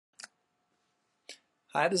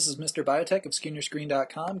Hi, this is Mr. Biotech of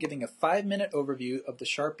SkinYourScreen.com giving a 5-minute overview of the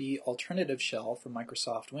SharpE alternative shell for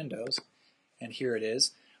Microsoft Windows. And here it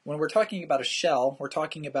is. When we're talking about a shell, we're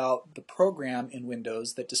talking about the program in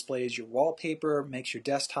Windows that displays your wallpaper, makes your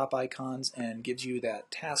desktop icons, and gives you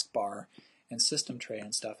that taskbar and system tray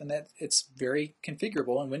and stuff. And that it's very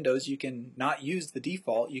configurable. In Windows, you can not use the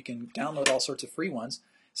default. You can download all sorts of free ones,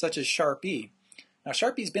 such as SharpE. Now,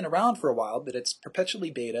 SharpE's been around for a while, but it's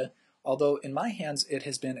perpetually beta. Although in my hands it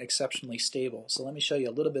has been exceptionally stable. So let me show you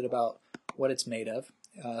a little bit about what it's made of.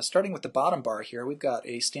 Starting with the bottom bar here, we've got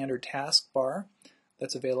a standard task bar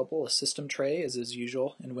that's available, a system tray as is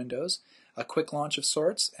usual in Windows, a quick launch of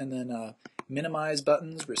sorts, and then minimize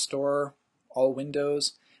buttons, restore all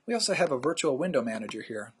windows. We also have a virtual window manager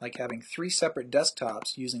here, like having 3 separate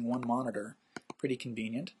desktops using one monitor. Pretty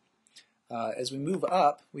convenient. As we move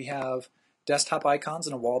up, we have desktop icons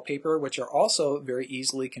and a wallpaper, which are also very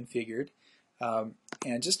easily configured. And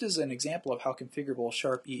just as an example of how configurable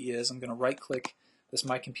SharpE is, I'm going to right-click this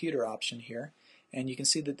My Computer option here, and you can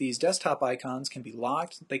see that these desktop icons can be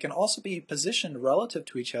locked. They can also be positioned relative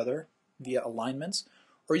to each other via alignments,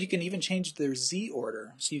 or you can even change their Z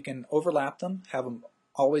order. So you can overlap them, have them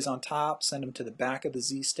always on top, send them to the back of the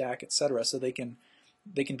Z stack, etc. So they can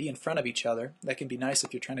be in front of each other. That can be nice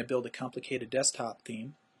if you're trying to build a complicated desktop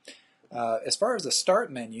theme. As far as the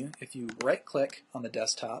start menu, if you right-click on the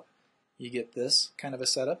desktop, you get this kind of a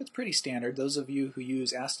setup. It's pretty standard. Those of you who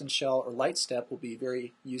use Aston Shell or Lightstep will be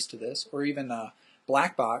very used to this, or even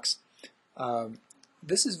Blackbox.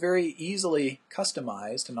 This is very easily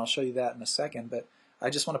customized, and I'll show you that in a second, but I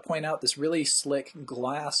just want to point out this really slick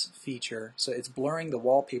glass feature. So it's blurring the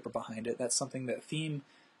wallpaper behind it. That's something that theme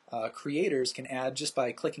creators can add just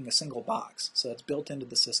by clicking a single box. So it's built into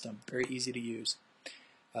the system. Very easy to use.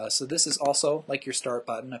 So this is also like your start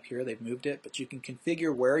button up here. They've moved it, but you can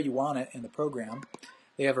configure where you want it in the program.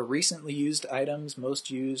 They have a recently used items, most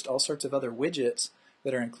used, all sorts of other widgets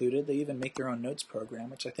that are included. They even make their own notes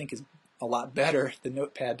program, which I think is a lot better than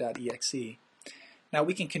notepad.exe. Now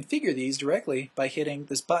we can configure these directly by hitting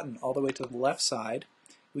this button all the way to the left side.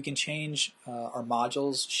 We can change our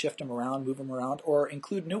modules, shift them around, move them around, or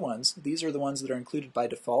include new ones. These are the ones that are included by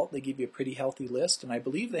default. They give you a pretty healthy list, and I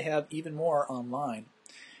believe they have even more online.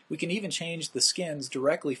 We can even change the skins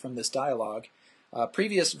directly from this dialog.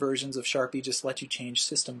 Previous versions of SharpE just let you change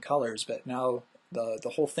system colors, but now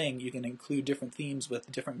the whole thing, you can include different themes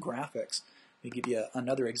with different graphics. Let me give you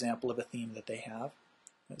another example of a theme that they have.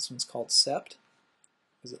 This one's called Sept,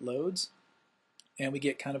 as it loads. And we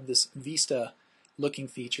get kind of this Vista looking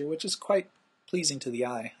feature, which is quite pleasing to the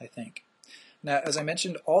eye, I think. Now, as I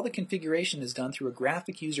mentioned, all the configuration is done through a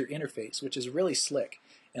graphic user interface, which is really slick.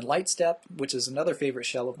 In Lightstep, which is another favorite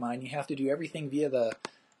shell of mine, you have to do everything via the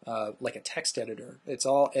like a text editor. It's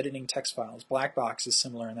all editing text files. Blackbox is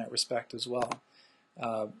similar in that respect as well.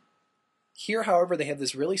 Here, however, they have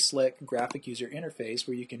this really slick graphic user interface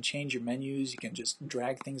where you can change your menus, you can just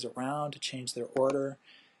drag things around to change their order,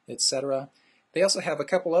 etc. They also have a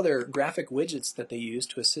couple other graphic widgets that they use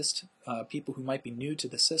to assist people who might be new to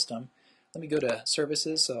the system. Let me go to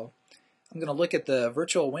Services. So I'm going to look at the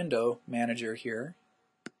Virtual Window Manager here.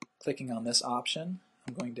 Clicking on this option,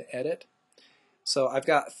 I'm going to edit. So I've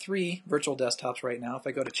got 3 virtual desktops right now. If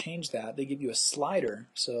I go to change that, they give you a slider.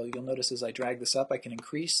 So you'll notice as I drag this up, I can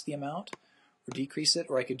increase the amount or decrease it,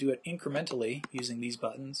 or I could do it incrementally using these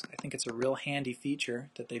buttons. I think it's a real handy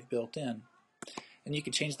feature that they've built in. And you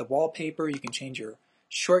can change the wallpaper, you can change your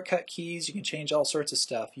shortcut keys, you can change all sorts of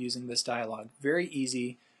stuff using this dialog. Very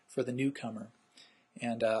easy for the newcomer.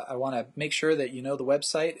 And I want to make sure that you know the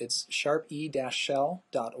website. It's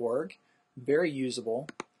sharpe-shell.org. Very usable.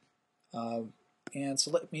 And so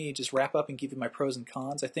let me just wrap up and give you my pros and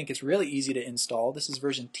cons. I think it's really easy to install. This is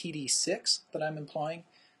version TD6 that I'm employing.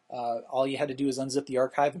 All you had to do is unzip the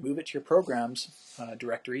archive and move it to your programs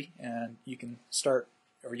directory, and you can start,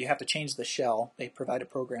 or you have to change the shell. They provide a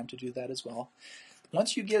program to do that as well.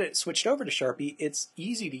 Once you get it switched over to SharpE, it's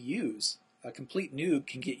easy to use. A complete noob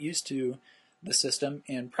can get used to the system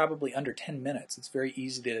in probably under 10 minutes. It's very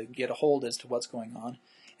easy to get a hold as to what's going on.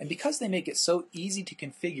 And because they make it so easy to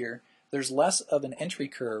configure, there's less of an entry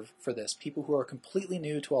curve for this. People who are completely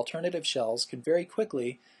new to alternative shells can very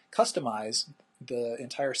quickly customize the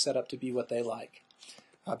entire setup to be what they like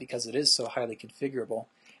because it is so highly configurable.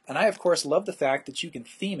 And I, of course, love the fact that you can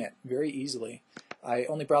theme it very easily. I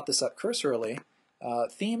only brought this up cursorily.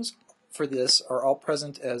 Themes for this are all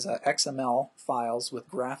present as XML files with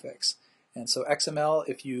graphics. And so XML,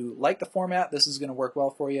 if you like the format, this is going to work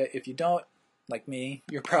well for you. If you don't, like me,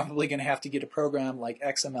 you're probably going to have to get a program like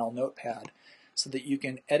XML Notepad. so that you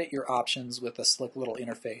can edit your options with a slick little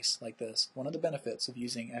interface like this. One of the benefits of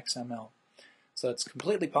using XML. So it's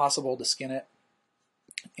completely possible to skin it,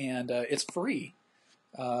 and it's free.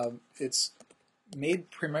 It's made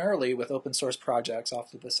primarily with open source projects off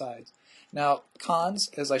to the sides. Now, cons,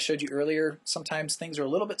 as I showed you earlier, sometimes things are a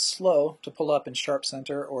little bit slow to pull up in Sharp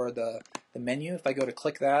Center or the menu. If I go to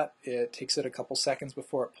click that, it takes it a couple seconds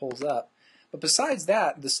before it pulls up. But besides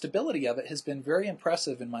that, the stability of it has been very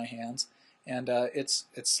impressive in my hands, and it's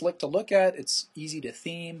slick to look at, it's easy to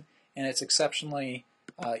theme, and it's exceptionally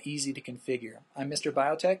easy to configure. I'm Mr.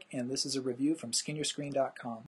 Biotech, and this is a review from SkinYourScreen.com.